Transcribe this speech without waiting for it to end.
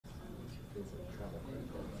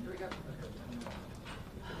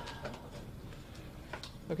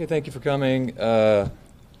Okay, thank you for coming. The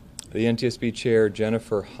NTSB Chair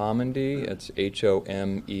Jennifer Homendy, it's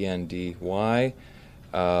Homendy,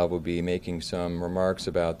 will be making some remarks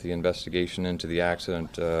about the investigation into the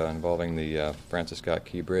accident involving the Francis Scott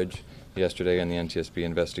Key Bridge yesterday and the NTSB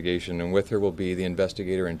investigation. And with her will be the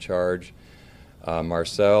investigator in charge,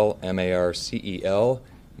 Marcel, M-A-R-C-E-L,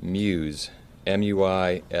 Muse,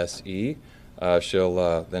 M-U-I-S-E.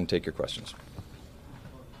 She'll then take your questions.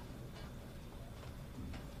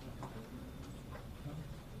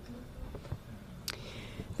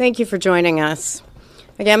 Thank you for joining us.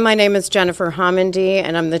 Again, my name is Jennifer Homendy,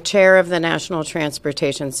 and I'm the chair of the National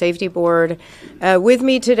Transportation Safety Board. With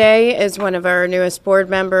me today is one of our newest board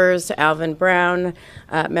members, Alvin Brown.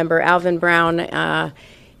 Member Alvin Brown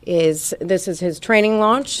this is his training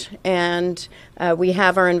launch, and we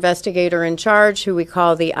have our investigator in charge, who we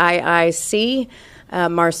call the IIC,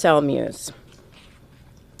 Marcel Muse.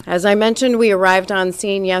 As I mentioned, we arrived on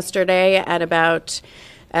scene yesterday at about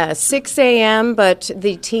 6 a.m., but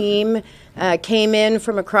the team came in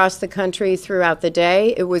from across the country throughout the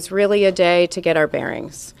day. It was really a day to get our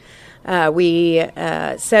bearings. We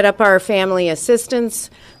set up our family assistance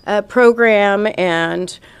program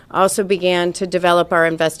and also began to develop our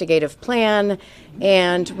investigative plan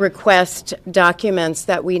and request documents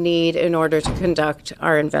that we need in order to conduct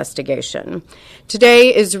our investigation.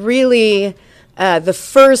 Today is really the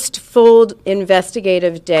first full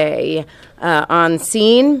investigative day on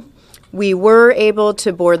scene. We were able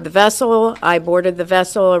to board the vessel. I boarded the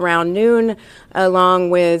vessel around noon along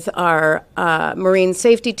with our marine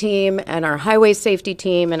safety team and our highway safety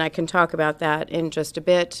team, and I can talk about that in just a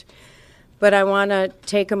bit. But I want to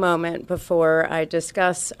take a moment before I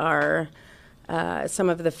discuss our some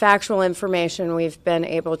of the factual information we've been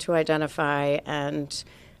able to identify and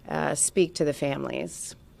speak to the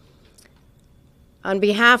families. On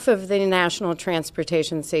behalf of the National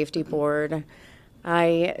Transportation Safety Board,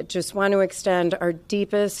 I just want to extend our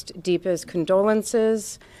deepest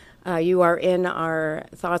condolences. You are in our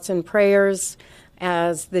thoughts and prayers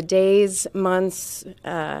as the days, months,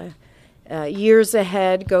 years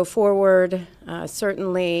ahead go forward.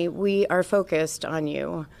 Certainly, we are focused on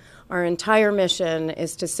you. Our entire mission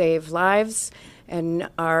is to save lives, and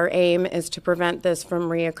our aim is to prevent this from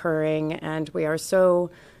reoccurring, and we are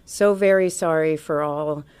so very sorry for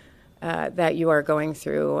all that you are going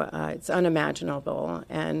through. It's unimaginable,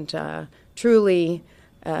 and truly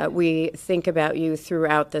we think about you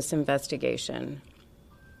throughout this investigation.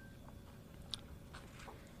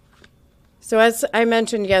 So as I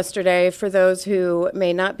mentioned yesterday, for those who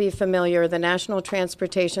may not be familiar, the National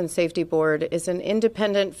Transportation Safety Board is an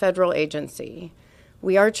independent federal agency.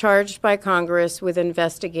 We are charged by Congress with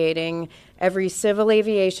investigating every civil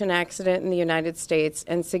aviation accident in the United States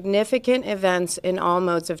and significant events in all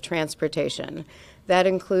modes of transportation. That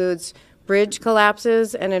includes bridge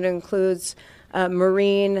collapses, and it includes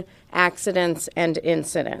marine accidents and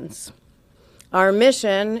incidents. Our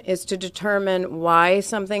mission is to determine why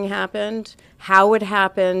something happened, how it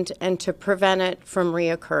happened, and to prevent it from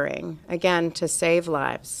reoccurring, again, to save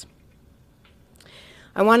lives.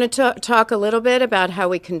 I want to talk a little bit about how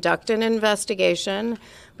we conduct an investigation,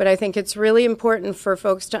 but I think it's really important for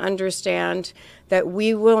folks to understand that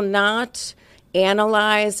we will not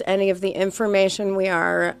analyze any of the information we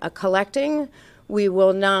are collecting. We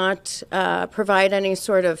will not provide any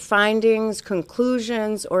sort of findings,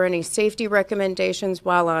 conclusions, or any safety recommendations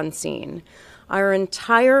while on scene. Our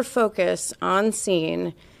entire focus on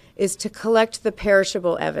scene is to collect the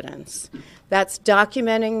perishable evidence. That's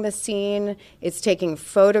documenting the scene, it's taking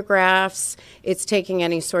photographs, it's taking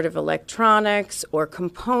any sort of electronics or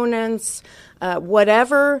components,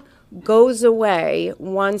 whatever goes away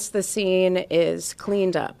once the scene is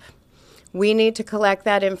cleaned up. We need to collect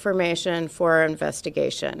that information for our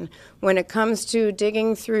investigation. When it comes to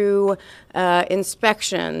digging through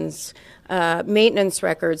inspections, maintenance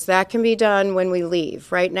records, that can be done when we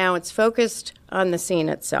leave. Right now it's focused on the scene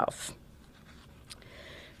itself.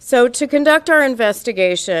 So to conduct our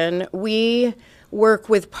investigation, we work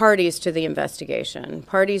with parties to the investigation.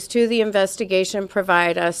 Parties to the investigation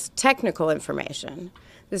provide us technical information.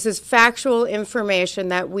 This is factual information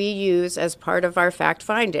that we use as part of our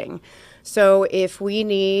fact-finding. So if we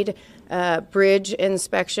need bridge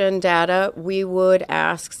inspection data, we would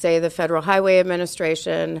ask, say, the Federal Highway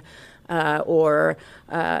Administration or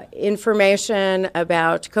information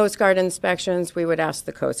about Coast Guard inspections, we would ask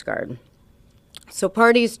the Coast Guard. So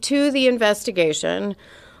parties to the investigation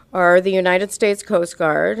are the United States Coast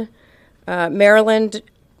Guard, Maryland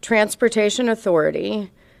Transportation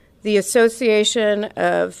Authority, the Association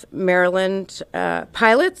of Maryland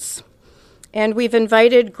Pilots, And we've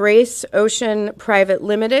invited Grace Ocean Private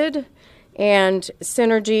Limited and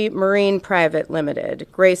Synergy Marine Private Limited.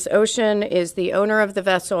 Grace Ocean is the owner of the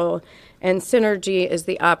vessel, and Synergy is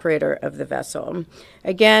the operator of the vessel.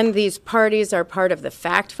 Again, these parties are part of the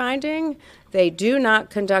fact-finding. They do not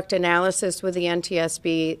conduct analysis with the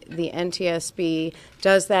NTSB. The NTSB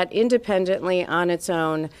does that independently on its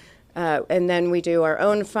own, and then we do our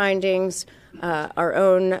own findings, our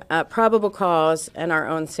own probable cause, and our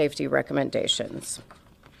own safety recommendations.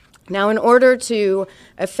 Now, in order to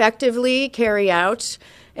effectively carry out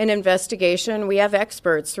an investigation, we have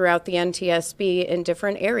experts throughout the NTSB in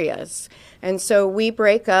different areas. And so we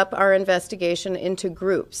break up our investigation into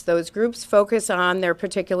groups. Those groups focus on their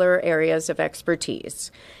particular areas of expertise.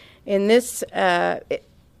 In this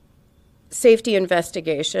safety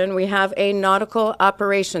investigation, we have a nautical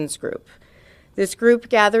operations group. This group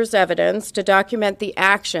gathers evidence to document the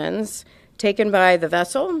actions taken by the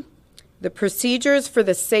vessel, the procedures for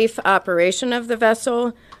the safe operation of the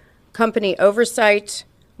vessel, company oversight,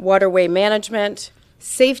 waterway management,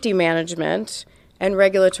 safety management, and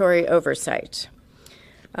regulatory oversight.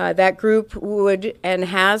 That group would and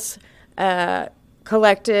has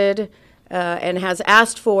collected and has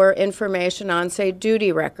asked for information on, say,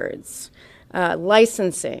 duty records,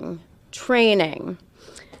 licensing, training.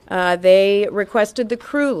 They requested the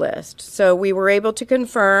crew list, so we were able to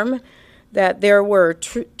confirm that there were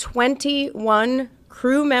 21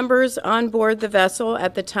 crew members on board the vessel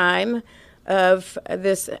at the time of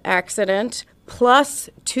this accident, plus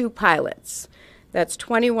 2 pilots. That's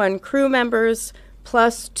 21 crew members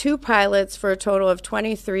plus 2 pilots for a total of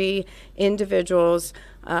 23 individuals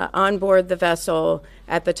on board the vessel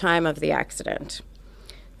at the time of the accident.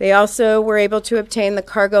 They also were able to obtain the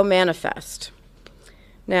cargo manifest.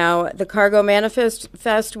 Now, the cargo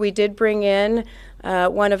manifest, we did bring in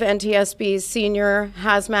one of NTSB's senior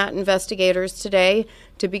hazmat investigators today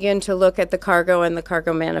to begin to look at the cargo and the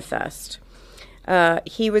cargo manifest.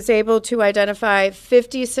 He was able to identify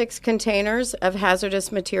 56 containers of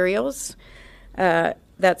hazardous materials.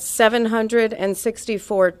 That's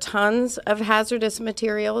 764 tons of hazardous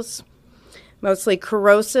materials, mostly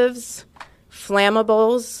corrosives,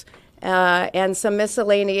 flammables, and some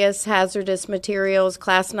miscellaneous hazardous materials,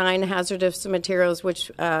 Class 9 hazardous materials,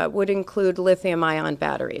 which would include lithium-ion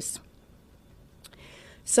batteries.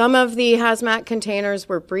 Some of the hazmat containers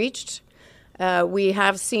were breached. We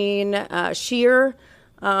have seen sheen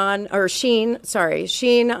on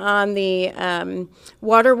the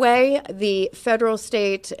waterway. The federal,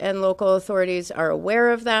 state, and local authorities are aware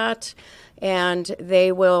of that, and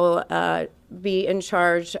they will be in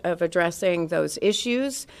charge of addressing those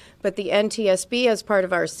issues. But the NTSB, as part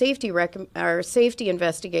of our safety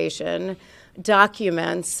investigation,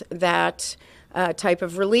 documents that type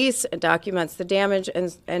of release, documents the damage,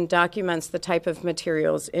 and documents the type of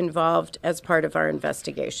materials involved as part of our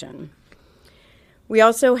investigation. We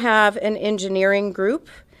also have an engineering group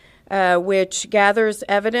which gathers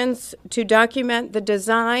evidence to document the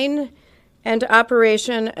design and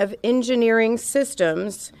operation of engineering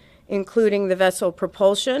systems, including the vessel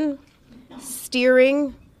propulsion,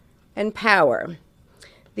 steering, and power.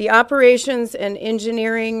 The operations and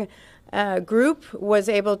engineering group was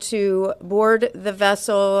able to board the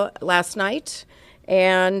vessel last night,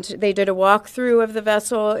 and they did a walkthrough of the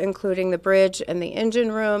vessel, including the bridge and the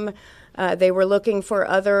engine room. They were looking for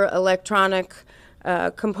other electronic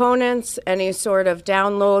components, any sort of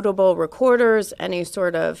downloadable recorders, any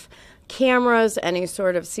sort of cameras, any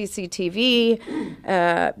sort of CCTV.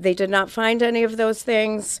 They did not find any of those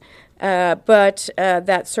things, but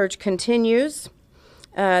that search continues.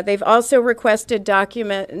 They've also requested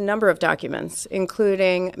a number of documents,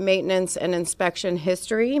 including maintenance and inspection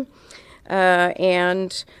history,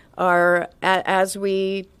 and are, as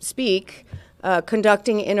we speak,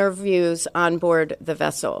 conducting interviews on board the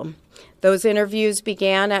vessel. Those interviews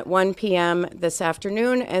began at 1 p.m. this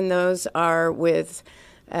afternoon, and those are with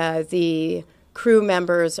the crew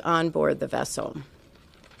members on board the vessel.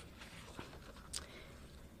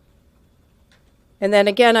 And then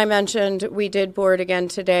again, I mentioned we did board again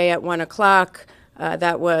today at 1 o'clock.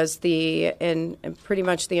 That was pretty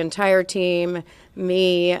much the entire team,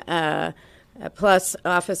 me, plus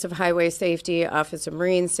Office of Highway Safety, Office of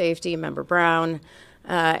Marine Safety, Member Brown,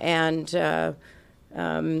 and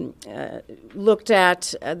looked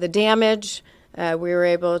at the damage. We were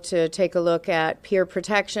able to take a look at pier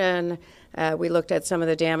protection. We looked at some of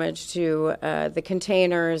the damage to the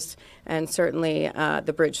containers and certainly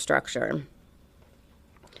the bridge structure.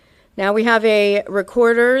 Now we have a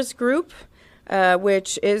recorders group,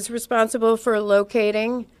 which is responsible for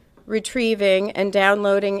locating, retrieving, and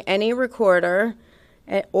downloading any recorder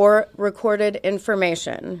or recorded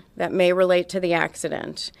information that may relate to the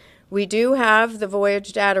accident. We do have the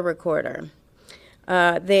voyage data recorder.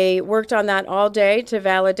 They worked on that all day to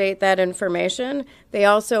validate that information. They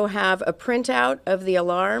also have a printout of the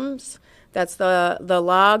alarms. That's the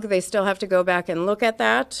log. They still have to go back and look at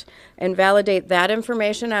that and validate that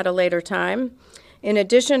information at a later time. In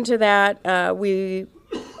addition to that,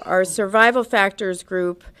 our survival factors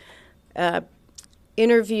group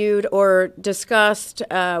interviewed or discussed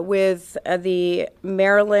with the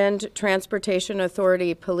Maryland Transportation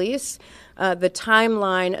Authority Police the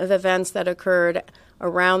timeline of events that occurred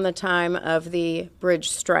around the time of the bridge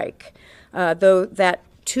strike. Though that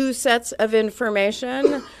two sets of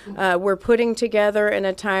information we're putting together in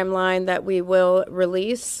a timeline that we will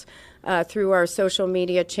release through our social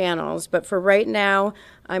media channels. But for right now,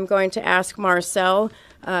 I'm going to ask Marcel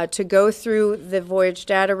to go through the voyage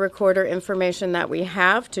data recorder information that we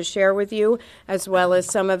have to share with you, as well as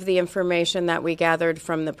some of the information that we gathered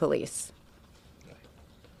from the police.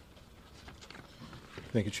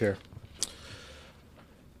 Thank you, Chair.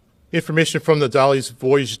 Information from the Dali's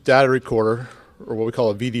voyage data recorder, or what we call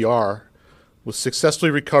a VDR, was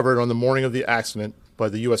successfully recovered on the morning of the accident by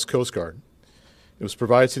the U.S. Coast Guard. It was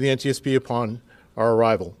provided to the NTSB upon our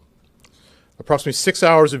arrival. Approximately 6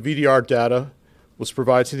 hours of VDR data was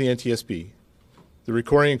provided to the NTSB. The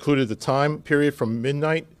recording included the time period from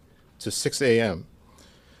midnight to 6 a.m.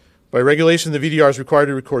 By regulation, the VDR is required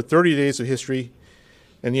to record 30 days of history,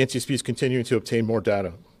 and the NTSB is continuing to obtain more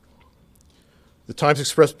data. The times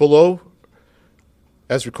expressed below,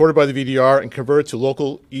 as recorded by the VDR and converted to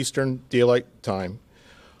local Eastern Daylight Time.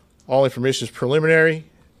 All information is preliminary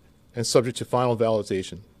and subject to final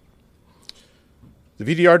validation. The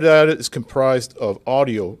VDR data is comprised of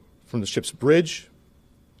audio from the ship's bridge,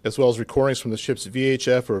 as well as recordings from the ship's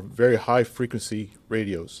VHF or very high frequency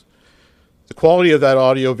radios. The quality of that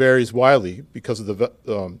audio varies widely because of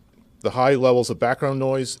the high levels of background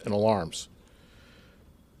noise and alarms.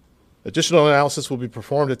 Additional analysis will be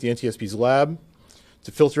performed at the NTSB's lab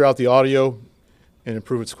to filter out the audio and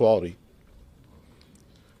improve its quality.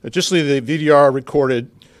 Additionally, the VDR recorded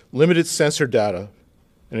limited sensor data.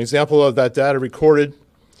 An example of that data recorded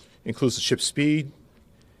includes the ship's speed,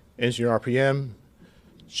 engine RPM,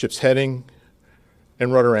 ship's heading,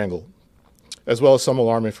 and rudder angle, as well as some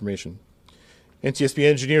alarm information. NTSB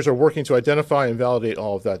engineers are working to identify and validate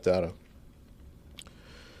all of that data.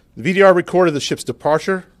 The VDR recorded the ship's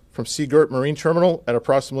departure from Seagirt Marine Terminal at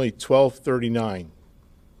approximately 12:39.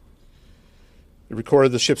 It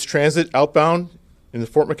recorded the ship's transit outbound in the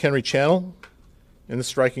Fort McHenry Channel and the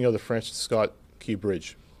striking of the Francis Scott Key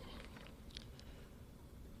Bridge.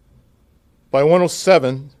 By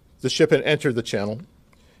 1:07, the ship had entered the channel,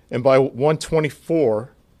 and by 1:24,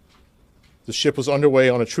 the ship was underway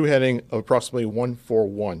on a true heading of approximately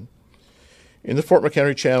 141 in the Fort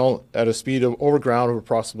McHenry Channel at a speed of over ground of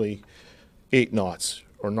approximately 8 knots,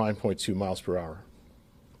 or 9.2 miles per hour.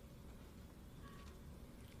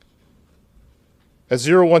 At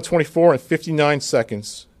 01:24 and 59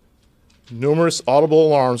 seconds, numerous audible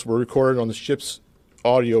alarms were recorded on the ship's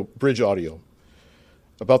bridge audio.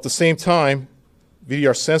 About the same time,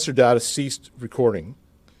 VDR sensor data ceased recording.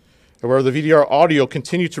 However, the VDR audio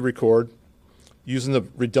continued to record using the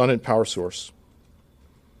redundant power source.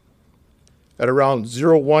 At around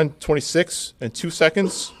 01:26 and 2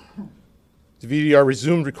 seconds, the VDR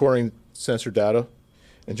resumed recording sensor data,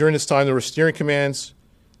 and during this time there were steering commands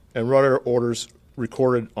and rudder orders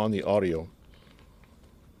recorded on the audio.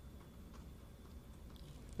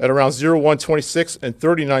 At around 01:26 and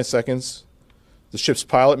 39 seconds, the ship's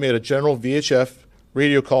pilot made a general VHF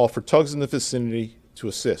radio call for tugs in the vicinity to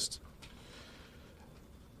assist.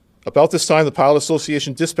 About this time, the Pilot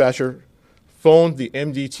Association dispatcher phoned the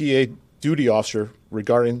MDTA duty officer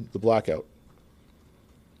regarding the blackout.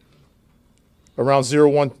 Around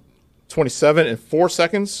 01:27 and 4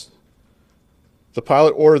 seconds, the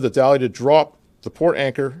pilot ordered the Dali to drop the port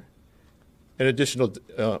anchor and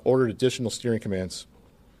ordered additional steering commands.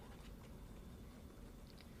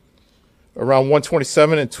 Around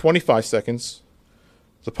 1:27 and 25 seconds,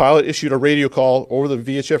 the pilot issued a radio call over the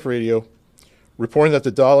VHF radio, reporting that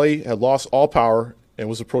the Dali had lost all power and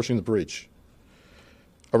was approaching the bridge.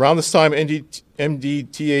 Around this time,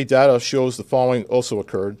 MDTA data shows the following also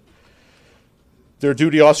occurred. Their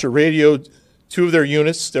duty officer radioed 2 of their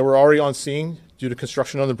units that were already on scene due to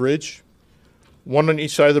construction on the bridge, 1 on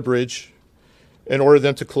each side of the bridge, and ordered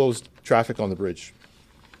them to close traffic on the bridge.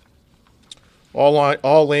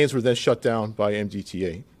 All lanes were then shut down by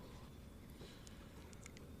MDTA.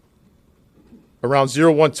 Around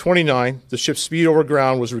 01:29, the ship's speed over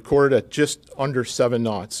ground was recorded at just under 7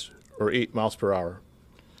 knots, or 8 miles per hour.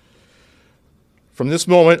 From this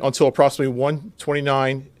moment until approximately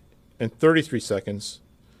 1:29 and 33 seconds,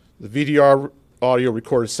 the VDR audio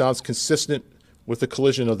recorded sounds consistent with the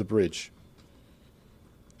collision of the bridge.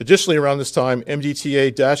 Additionally, around this time,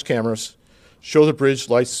 MDTA dash cameras show the bridge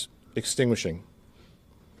lights extinguishing.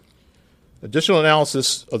 Additional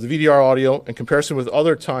analysis of the VDR audio and comparison with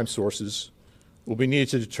other time sources will be needed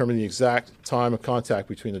to determine the exact time of contact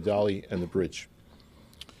between the Dali and the bridge.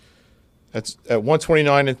 At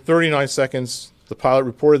 1:29 and 39 seconds, the pilot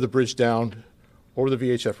reported the bridge down over the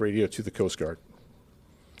VHF radio to the Coast Guard.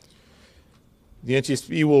 The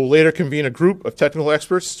NTSB will later convene a group of technical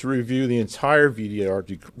experts to review the entire VDR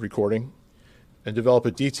recording and develop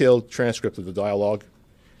a detailed transcript of the dialogue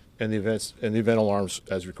and the event alarms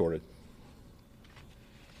as recorded.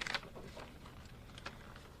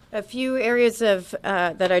 A few areas of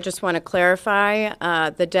that I just want to clarify.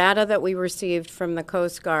 The data that we received from the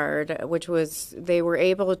Coast Guard, which was they were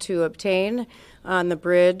able to obtain on the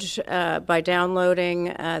bridge by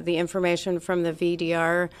downloading the information from the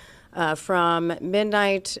VDR from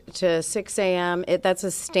midnight to 6 a.m. That's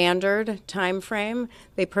a standard time frame.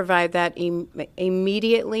 They provide that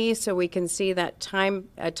immediately, so we can see that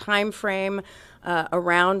a time frame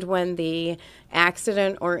around when the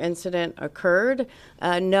accident or incident occurred,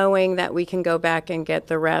 knowing that we can go back and get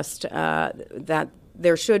the rest, that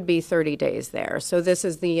there should be 30 days there. So this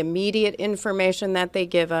is the immediate information that they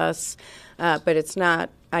give us, but it's not,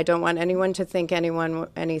 I don't want anyone to think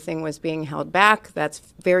anything was being held back. That's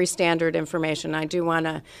very standard information. I do want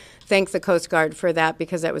to thank the Coast Guard for that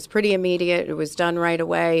because that was pretty immediate. It was done right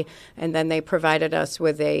away, and then they provided us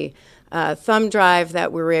with a thumb drive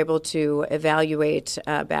that we were able to evaluate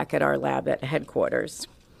back at our lab at headquarters.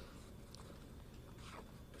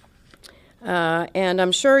 And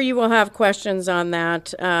I'm sure you will have questions on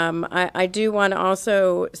that. I do want to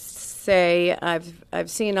also say I've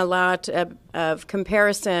seen a lot of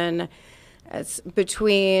comparison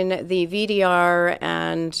between the VDR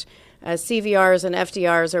and CVRs and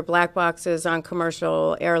FDRs or black boxes on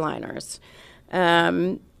commercial airliners.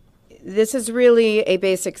 This is really a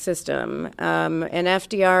basic system. An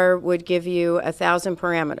FDR would give you 1,000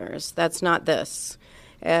 parameters. That's not this.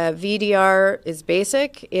 VDR is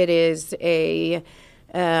basic. It is a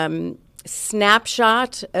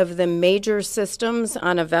snapshot of the major systems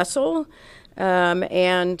on a vessel,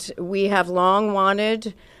 and we have long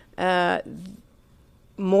wanted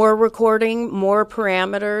more recording, more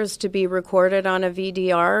parameters to be recorded on a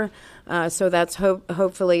VDR, so that's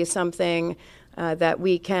hopefully something that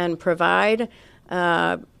we can provide.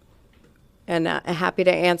 And happy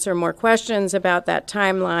to answer more questions about that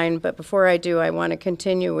timeline. But before I do, I want to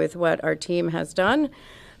continue with what our team has done.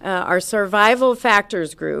 Our survival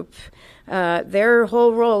factors group, their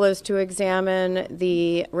whole role is to examine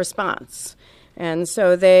the response. And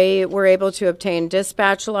so they were able to obtain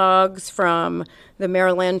dispatch logs from the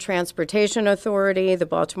Maryland Transportation Authority, the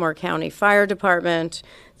Baltimore County Fire Department,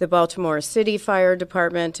 the Baltimore City Fire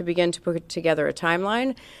Department to begin to put together a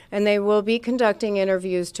timeline. And they will be conducting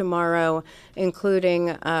interviews tomorrow,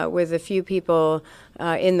 including with a few people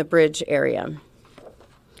in the bridge area.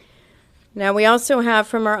 Now, we also have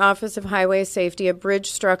from our Office of Highway Safety a bridge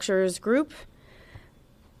structures group.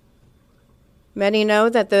 Many know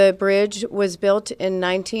that the bridge was built in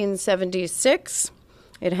 1976.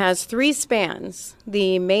 It has 3 spans.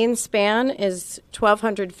 The main span is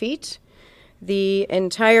 1,200 feet. The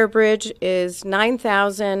entire bridge is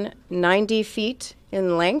 9,090 feet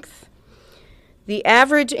in length. The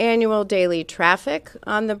average annual daily traffic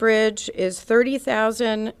on the bridge is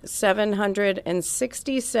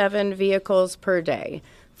 30,767 vehicles per day.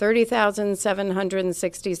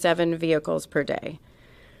 30,767 vehicles per day.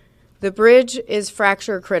 The bridge is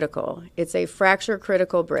fracture critical. It's a fracture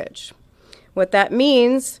critical bridge. What that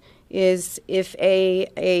means is if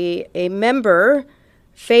a member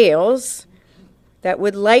fails, that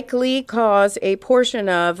would likely cause a portion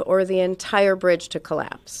of or the entire bridge to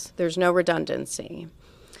collapse. There's no redundancy.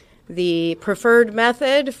 The preferred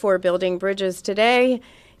method for building bridges today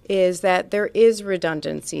is that there is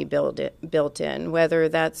redundancy built in, whether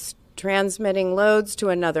that's transmitting loads to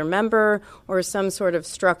another member or some sort of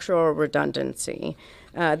structural redundancy.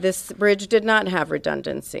 This bridge did not have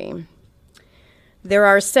redundancy. There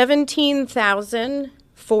are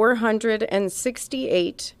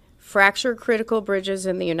 17,468 fracture critical bridges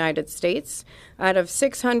in the United States out of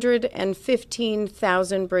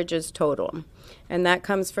 615,000 bridges total, and that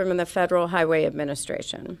comes from the Federal Highway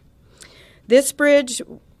Administration. This bridge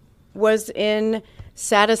was in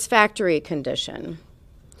satisfactory condition.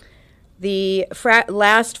 The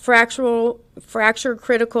last fracture fracture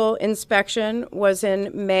critical inspection was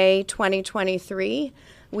in May 2023.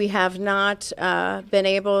 We have not been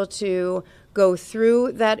able to go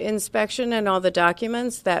through that inspection and all the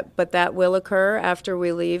documents, but that will occur after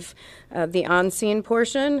we leave the on-scene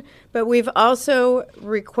portion. But we've also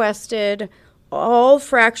requested all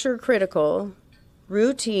fracture critical,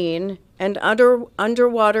 routine, and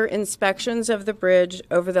underwater inspections of the bridge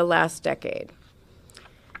over the last decade.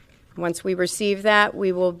 Once we receive that,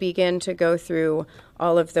 we will begin to go through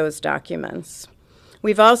all of those documents.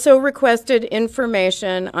 We've also requested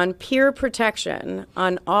information on peer protection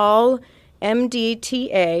on all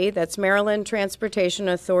MDTA, that's Maryland Transportation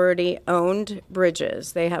Authority, owned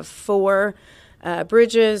bridges. They have 4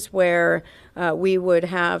 bridges where they would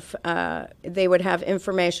have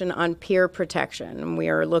information on peer protection, and we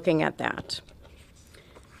are looking at that.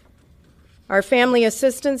 Our family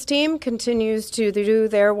assistance team continues to do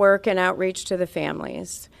their work and outreach to the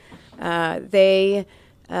families. They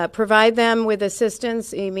provide them with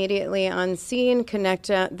assistance immediately on scene, connect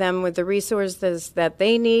them with the resources that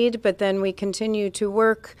they need, but then we continue to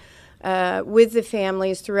work with the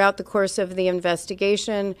families throughout the course of the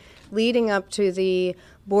investigation, leading up to the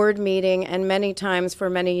board meeting and many times for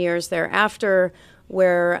many years thereafter,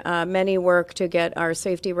 where many work to get our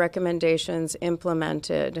safety recommendations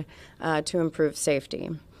implemented to improve safety.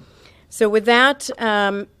 So with that,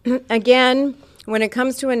 again, when it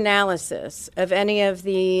comes to analysis of any of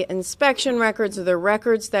the inspection records or the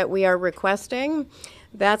records that we are requesting,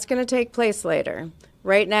 that's going to take place later.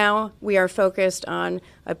 Right now, we are focused on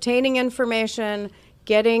obtaining information,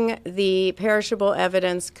 getting the perishable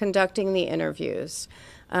evidence, conducting the interviews.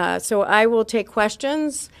 So I will take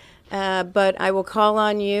questions, but I will call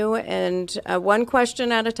on you, and one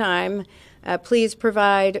question at a time. Please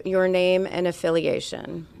provide your name and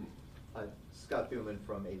affiliation. Scott Thuman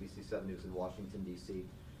from ABC 7 News in Washington, D.C.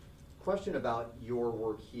 Question about your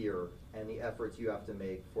work here and the efforts you have to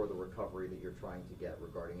make for the recovery that you're trying to get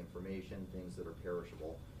regarding information, things that are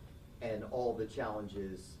perishable, and all the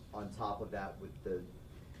challenges on top of that with the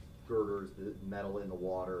girders, the metal in the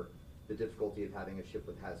water, the difficulty of having a ship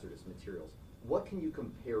with hazardous materials. What can you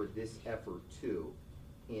compare this effort to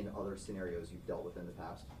in other scenarios you've dealt with in the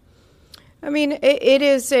past? I mean,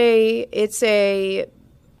 it's a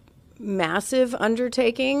massive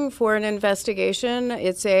undertaking for an investigation.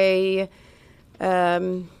 It's a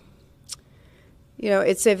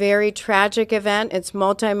it's a very tragic event. It's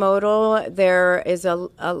multimodal. There is a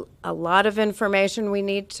lot of information we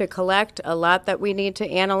need to collect, a lot that we need to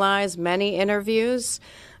analyze, many interviews,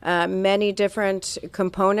 many different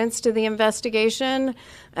components to the investigation.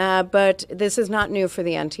 But this is not new for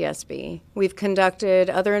the NTSB. We've conducted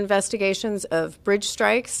other investigations of bridge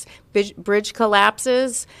strikes, bridge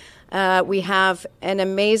collapses. We have an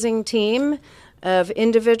amazing team of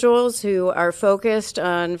individuals who are focused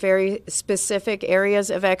on very specific areas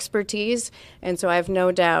of expertise, and so I have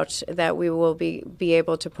no doubt that we will be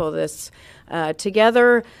able to pull this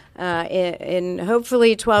together in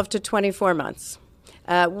hopefully 12 to 24 months.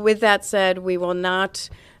 With that said, we will not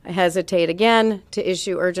hesitate again to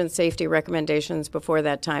issue urgent safety recommendations before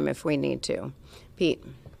that time if we need to. Pete.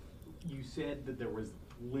 You said that there was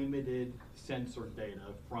limited sensor data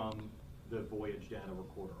from the voyage data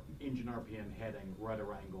recorder, engine RPM, heading,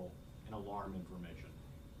 rudder angle, and alarm information.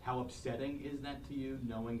 How upsetting is that to you,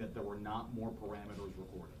 knowing that there were not more parameters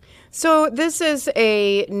recorded? So this is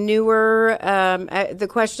a newer, the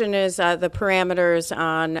question is the parameters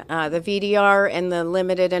on the VDR and the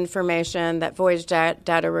limited information that voyage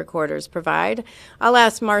data recorders provide. I'll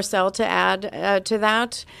ask Marcel to add to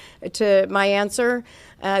that, to my answer.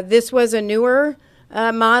 This was a newer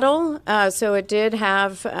model, so it did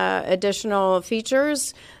have additional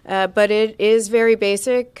features, but it is very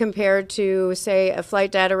basic compared to, say, a flight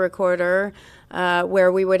data recorder where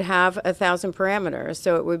we would have 1,000 parameters.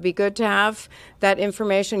 So it would be good to have that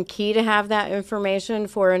information, key to have that information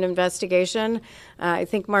for an investigation. I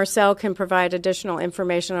think Marcel can provide additional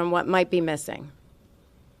information on what might be missing.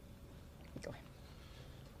 Go ahead.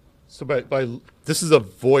 So this is a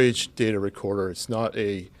voyage data recorder. It's not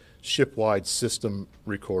a ship-wide system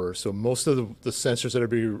recorder. So most of the sensors that are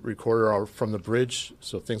being recorded are from the bridge.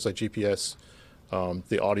 So things like GPS,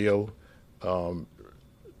 the audio,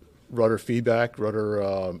 rudder feedback,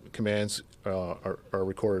 rudder commands are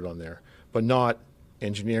recorded on there, but not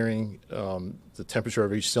engineering, the temperature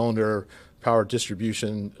of each cylinder, power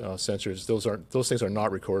distribution sensors. Those things are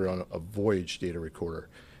not recorded on a voyage data recorder.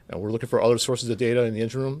 And we're looking for other sources of data in the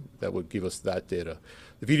engine room that would give us that data.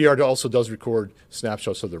 The VDR also does record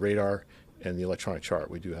snapshots of the radar and the electronic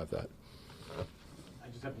chart. We do have that. I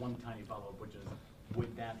just have one tiny follow-up, which is,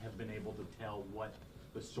 would that have been able to tell what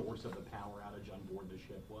the source of the power outage on board the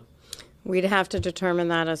ship was? We'd have to determine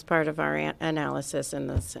that as part of our analysis in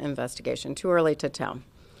this investigation. Too early to tell.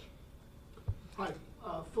 Hi,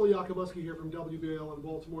 Phil Yakubuski here from WBAL in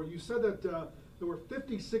Baltimore. You said that there were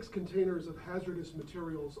 56 containers of hazardous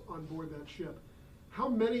materials on board that ship. How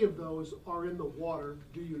many of those are in the water,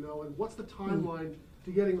 do you know? And what's the timeline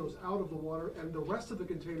to getting those out of the water and the rest of the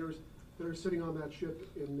containers that are sitting on that ship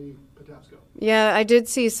in the Patapsco? Yeah, I did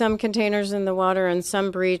see some containers in the water and some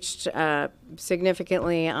breached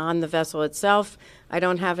significantly on the vessel itself. I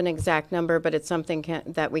don't have an exact number, but it's something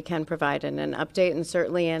that we can provide in an update and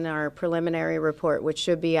certainly in our preliminary report, which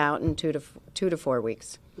should be out in 2 to 4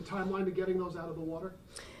 weeks. The timeline to getting those out of the water?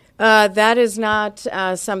 That is not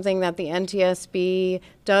something that the NTSB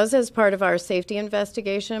does as part of our safety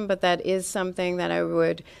investigation, but that is something that I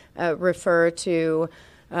would refer to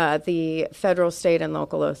the federal, state, and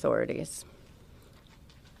local authorities.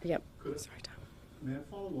 Yep. Sorry, Tom. May I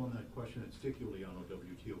follow on that question, and particularly on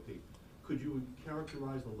OWTOP? Could you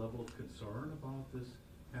characterize the level of concern about this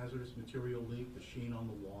hazardous material leak, the sheen on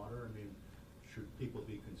the water? I mean, should people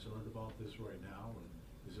be concerned about this right now? And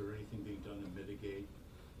is there anything being done to mitigate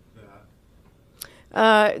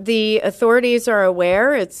that? The authorities are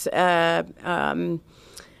aware. It's of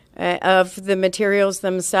the materials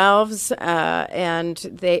themselves,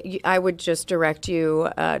 and I would just direct you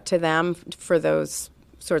to them for those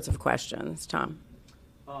sorts of questions. Tom.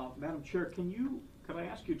 Madam Chair, could I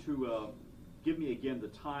ask you to give me again the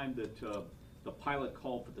time that the pilot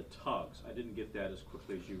called for the tugs? I didn't get that as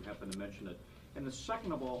quickly as you happened to mention it. And the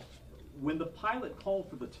second of all, when the pilot called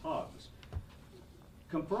for the tugs,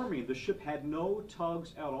 confirming the ship had no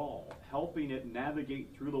tugs at all, helping it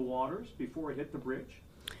navigate through the waters before it hit the bridge?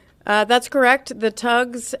 That's correct. The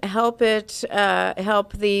tugs help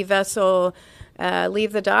the vessel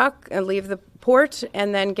leave the dock, leave the port,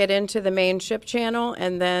 and then get into the main ship channel,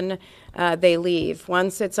 and then they leave.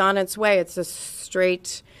 Once it's on its way, it's a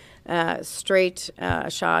straight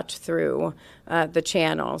shot through the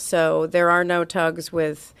channel. So there are no tugs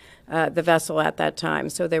with the vessel at that time.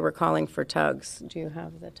 So they were calling for tugs. Do you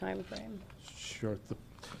have the time frame? Sure.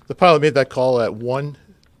 The pilot made that call at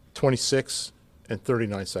 1:26 and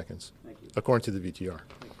 39 seconds, according to the VTR.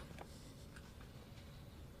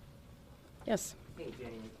 Yes. Hey,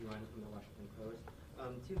 Danny McEwan from the Washington Post.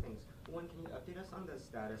 Two things. One, can you update us on the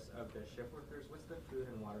status of the ship workers? What's the food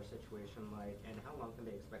and water situation like, and how long can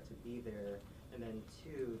they expect to be there? And then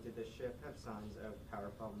two, did the ship have signs of power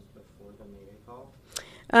problems before the Mayday call?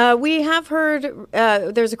 We have heard,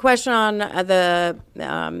 there's a question on the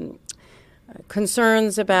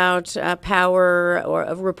concerns about power, or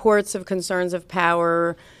reports of concerns of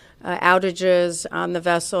power outages on the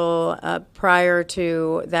vessel prior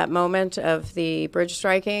to that moment of the bridge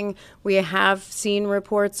striking. We have seen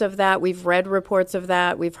reports of that. We've read reports of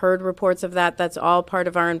that. We've heard reports of that. That's all part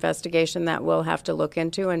of our investigation that we'll have to look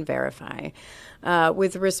into and verify.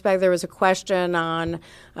 With respect, there was a question on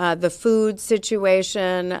the food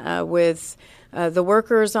situation with the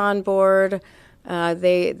workers on board.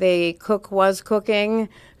 The cook was cooking.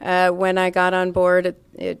 When I got on board,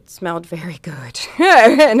 it smelled very good,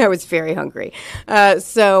 and I was very hungry.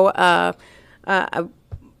 So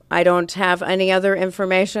I don't have any other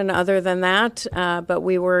information other than that, but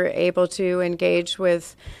we were able to engage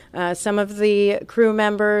with some of the crew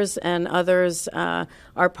members, and others are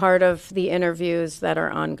part of the interviews that are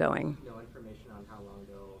ongoing. No information on how long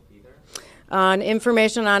they'll be there? On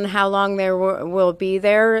information on how long they will be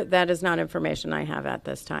there, that is not information I have at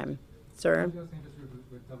this time. Sir?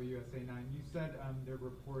 With WSA 9, you said there were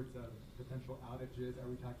reports of potential outages. Are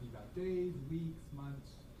we talking about days, weeks,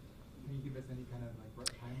 months? Can you give us any kind of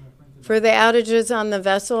time reference? For the outages on the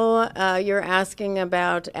vessel, you're asking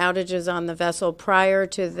about outages on the vessel prior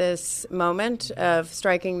to this moment of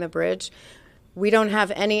striking the bridge. We don't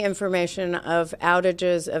have any information of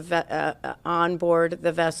outages on board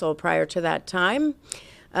the vessel prior to that time.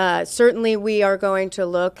 Certainly, we are going to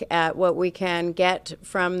look at what we can get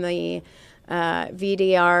from the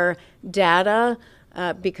VDR data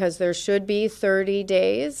because there should be 30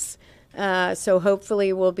 days. So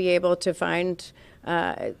hopefully we'll be able to find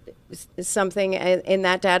something in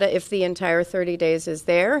that data if the entire 30 days is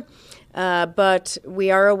there. But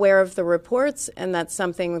we are aware of the reports, and that's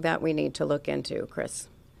something that we need to look into. Chris?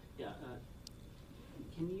 Yeah.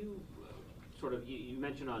 Can you you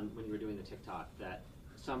mentioned when you were doing the TikTok that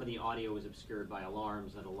some of the audio was obscured by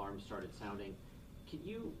alarms, that alarms started sounding. Can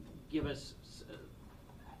you give us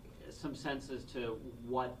some sense as to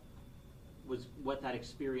what that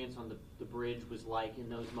experience on the bridge was like in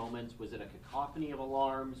those moments? Was it a cacophony of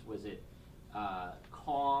alarms? Was it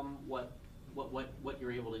calm? What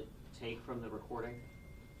you're able to take from the recording?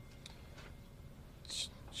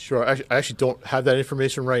 Sure. I actually don't have that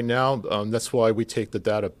information right now. That's why we take the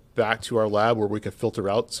data back to our lab where we can filter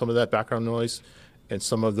out some of that background noise and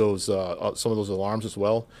some of those alarms as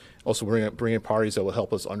well. Also, bring in parties that will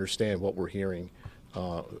help us understand what we're hearing,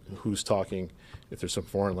 who's talking, if there's some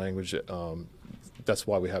foreign language. That's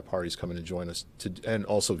why we have parties come in and join us and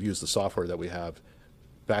also use the software that we have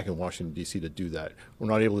back in Washington, D.C. to do that. We're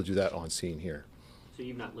not able to do that on scene here. So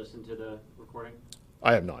you've not listened to the recording?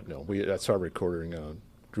 I have not, no. That's our recording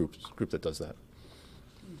group that does that.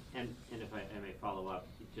 And if I may follow up,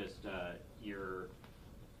 just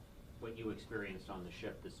what you experienced on the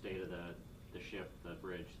ship, the state of the ship, the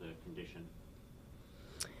bridge, the condition.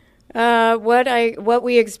 What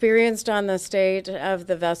we experienced on the state of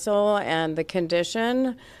the vessel and the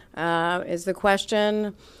condition is the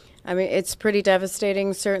question. I mean, it's pretty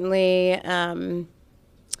devastating, certainly,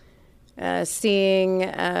 seeing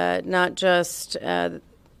not just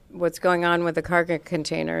what's going on with the cargo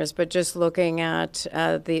containers, but just looking at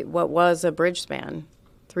what was a bridge span,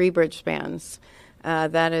 3 bridge spans,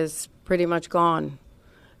 that is pretty much gone.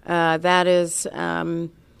 That is,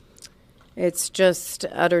 it's just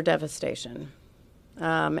utter devastation.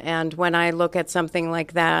 And when I look at something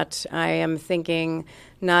like that, I am thinking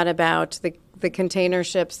not about the container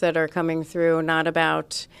ships that are coming through, not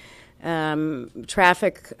about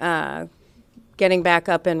traffic getting back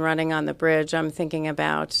up and running on the bridge. I'm thinking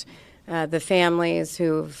about the families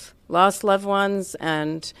who've lost loved ones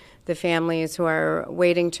and the families who are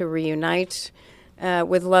waiting to reunite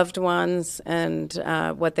with loved ones and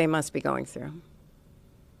what they must be going through.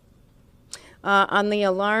 On the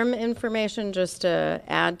alarm information, just to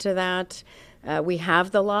add to that, we have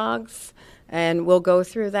the logs, and we'll go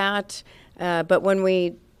through that. But when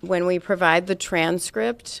we provide the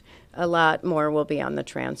transcript, a lot more will be on the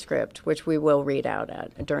transcript, which we will read out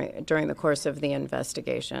during the course of the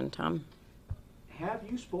investigation. Tom? Have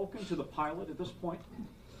you spoken to the pilot at this point?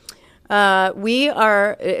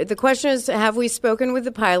 The question is, have we spoken with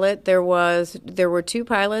the pilot? There were 2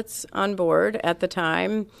 pilots on board at the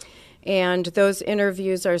time, and those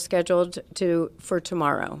interviews are scheduled for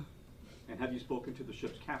tomorrow. And have you spoken to the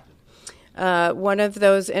ship's captain? One of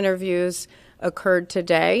those interviews occurred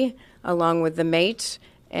today, along with the mate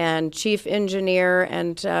and chief engineer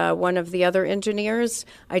and one of the other engineers.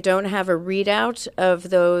 I don't have a readout of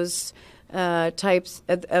those types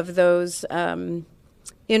of those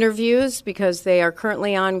interviews because they are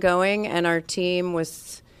currently ongoing, and our team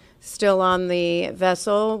was still on the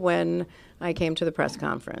vessel when I came to the press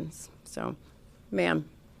conference. So, ma'am.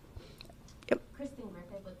 Yep. Kristen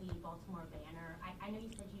Griffith with the Baltimore Banner. I know you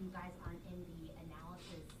said you guys aren't in the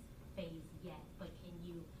analysis phase yet, but can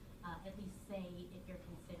you at least say if you're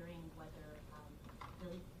considering whether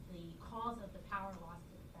the cause of the power loss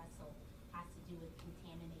to the vessel has to do with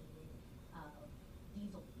contaminated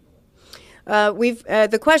diesel fuel?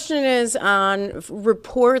 The question is on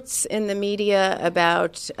reports in the media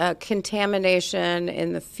about contamination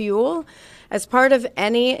in the fuel. As part of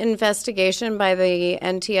any investigation by the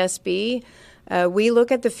NTSB, we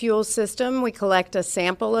look at the fuel system. We collect a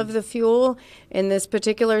sample of the fuel. In this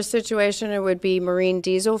particular situation, it would be marine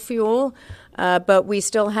diesel fuel, but we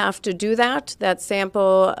still have to do that. That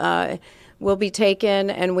sample will be taken,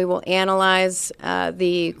 and we will analyze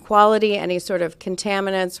the quality, any sort of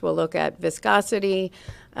contaminants. We'll look at viscosity.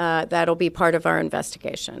 That'll be part of our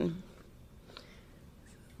investigation.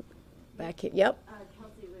 Back here. Yep.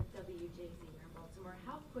 Kelsey with WJZ here in Baltimore.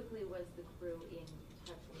 How quickly was the crew in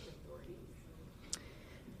touch with authorities?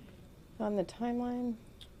 On the timeline?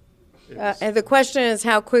 And the question is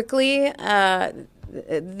how quickly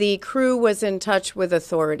the crew was in touch with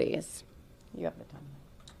authorities. You have the timeline.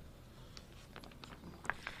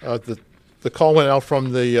 The call went out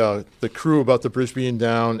from the crew about the bridge being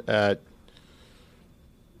down at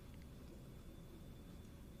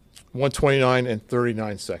 1:29 and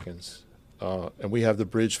 39 seconds. And we have the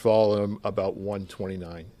bridge fall about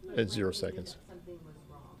 1:29 and 0 seconds. Something was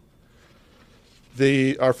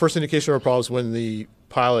wrong. Our first indication of a problem was when the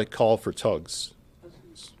pilot called for tugs.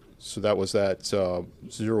 So that was at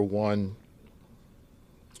 01.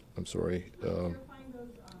 I'm sorry.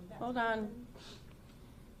 Hold on.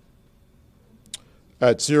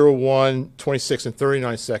 At 01, 26 and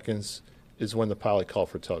 39 seconds is when the pilot called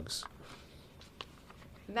for tugs.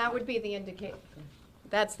 That would be the indication.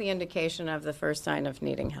 That's the indication of the first sign of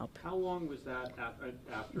needing help. How long was that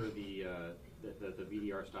after the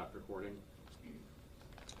VDR stopped recording?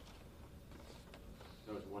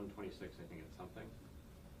 That was 1:26, I think, it's something.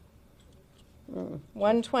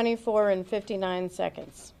 1:24 and 59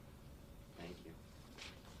 seconds. Thank you.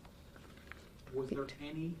 Was there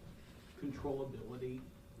any controllability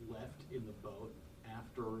left in the boat after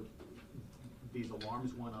after these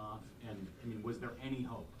alarms went off? And, I mean, was there any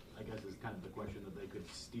hope, I guess is kind of the question, that they could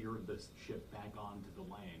steer this ship back onto the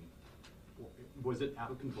lane? Was it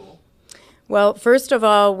out of control? Well, first of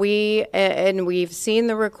all, we've seen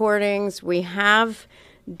the recordings. We have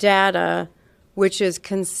data which is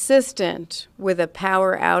consistent with a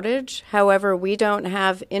power outage. However, we don't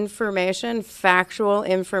have information, factual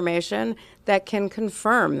information, that can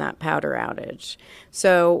confirm that power outage.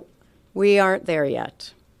 So we aren't there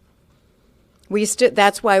yet.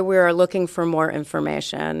 That's why we are looking for more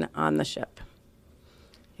information on the ship.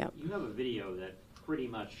 Yep. You have a video that pretty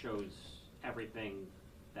much shows everything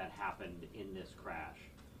that happened in this crash.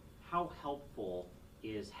 How helpful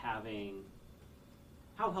is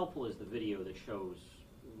the video that shows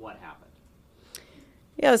what happened?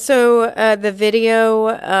 Yeah, so the video,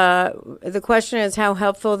 the question is how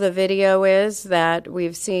helpful the video is that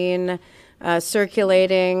we've seen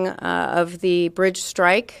circulating of the bridge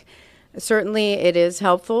strike. Certainly it is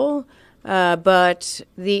helpful, but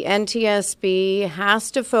the NTSB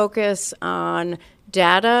has to focus on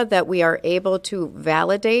data that we are able to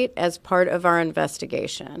validate as part of our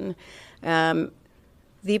investigation.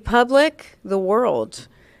 The public, the world,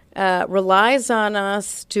 relies on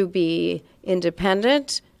us to be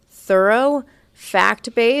independent, thorough,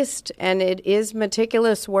 fact-based, and it is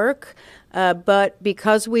meticulous work. But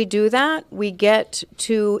because we do that, we get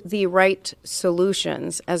to the right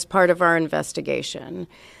solutions as part of our investigation.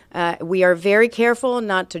 We are very careful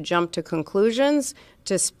not to jump to conclusions,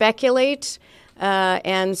 to speculate,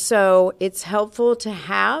 and so it's helpful to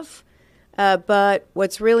have. But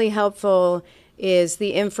what's really helpful is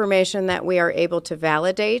the information that we are able to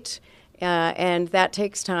validate, and that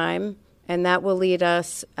takes time, and that will lead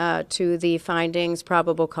us to the findings,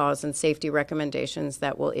 probable cause, and safety recommendations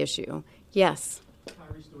that we'll issue. Yes?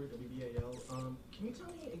 Tyree Stewart, WBAL. Can you tell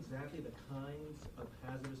me exactly the kinds of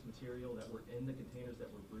hazardous material that were in the containers that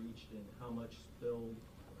were breached and how much spilled,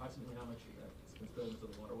 approximately how much that's been spilled into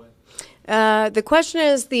the waterway? The question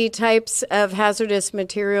is the types of hazardous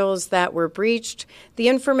materials that were breached. The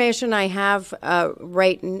information I have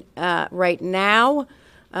right now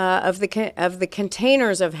of the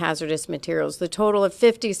containers of hazardous materials, the total of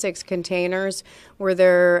 56 containers, were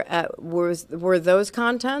those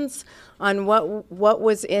contents. On what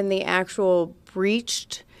was in the actual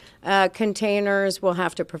breached containers, we'll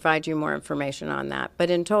have to provide you more information on that.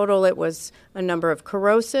 But in total, it was a number of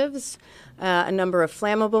corrosives, a number of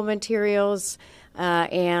flammable materials,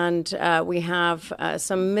 and we have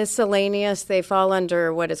some miscellaneous. They fall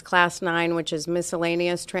under what is Class 9, which is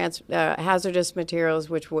miscellaneous hazardous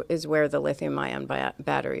materials, which is where the lithium-ion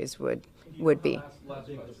batteries would be. How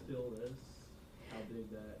big the spill is? How big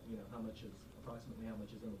that, approximately how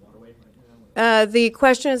much is in the waterway right now? The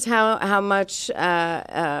question is how much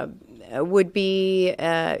would be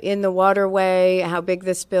in the waterway, how big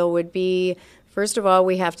the spill would be. First of all,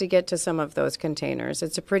 we have to get to some of those containers.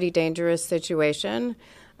 It's a pretty dangerous situation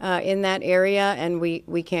in that area, and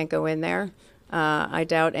we can't go in there. I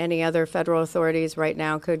doubt any other federal authorities right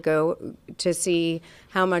now could go to see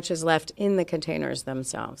how much is left in the containers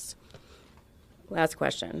themselves. Last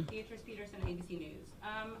question. Beatrice Peterson, ABC News.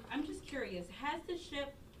 I'm just curious, has the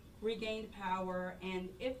ship regained power, and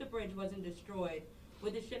if the bridge wasn't destroyed,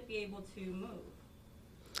 would the ship be able to move?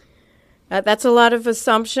 That's a lot of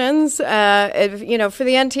assumptions. For the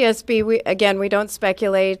NTSB, we don't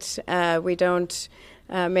speculate. We don't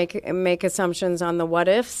make assumptions on the what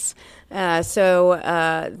ifs.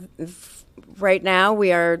 Right now,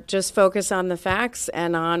 we are just focused on the facts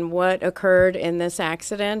and on what occurred in this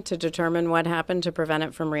accident to determine what happened to prevent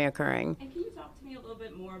it from reoccurring. And can you talk to me a little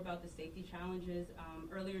bit more about the safety challenges?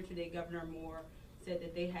 Earlier today, Governor Moore said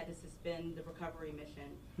that they had to suspend the recovery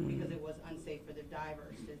mission because it was unsafe for the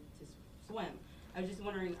divers to swim. I was just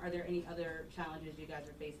wondering, are there any other challenges you guys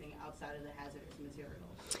are facing outside of the hazardous materials?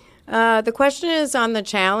 The question is on the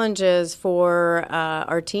challenges for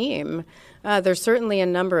our team. There's certainly a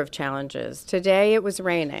number of challenges. Today it was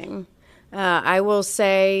raining. I will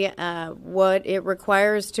say what it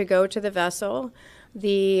requires to go to the vessel.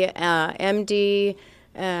 The MDTA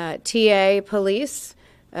police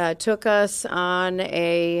took us on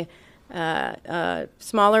a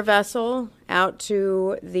smaller vessel out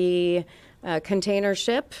to the container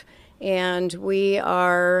ship, and we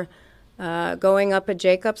are going up a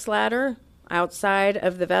Jacob's ladder outside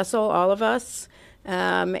of the vessel, all of us.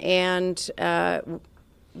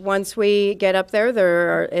 Once we get up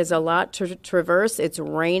there is a lot to traverse. It's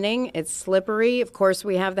raining. It's slippery. Of course,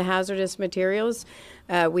 we have the hazardous materials.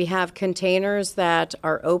 We have containers that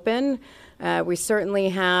are open. We certainly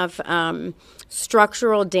have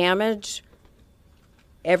structural damage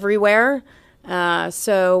everywhere.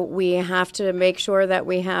 So we have to make sure that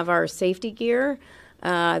we have our safety gear,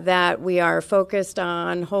 that we are focused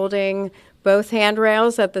on holding both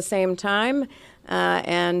handrails at the same time,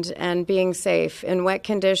 and being safe. In wet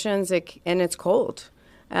conditions, and it's cold.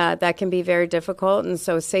 That can be very difficult, and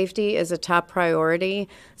so safety is a top priority.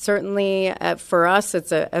 Certainly for us,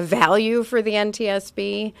 it's a value for the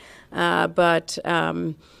NTSB, but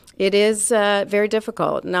it is very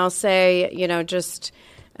difficult. And I'll say, just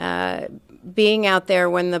being out there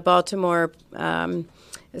when the Baltimore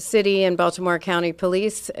City and Baltimore County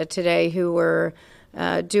Police today, who were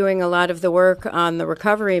doing a lot of the work on the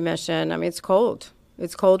recovery mission, I mean, it's cold.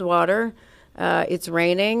 It's cold water. It's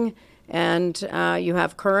raining. And you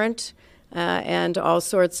have current and all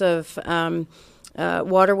sorts of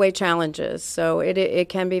waterway challenges. So it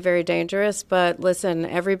can be very dangerous. But listen,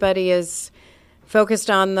 everybody is focused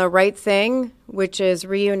on the right thing, which is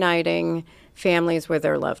reuniting families with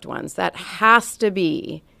their loved ones. That has to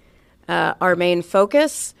be our main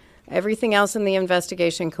focus. Everything else in the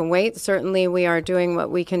investigation can wait. Certainly we are doing what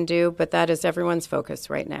we can do, but that is everyone's focus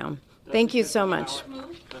right now. Thank you so much.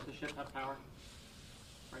 Does the ship have power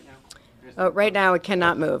right now? Right now, it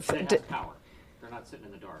cannot move. It has power. They're not sitting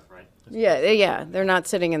in the dark, right? Yeah, they're not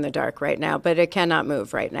sitting in the dark right now, but it cannot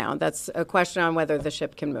move right now. That's a question on whether the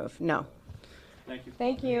ship can move. No. Thank you.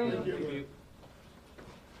 Thank you. Thank you.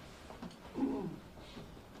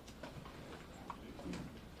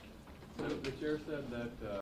 So the chair said that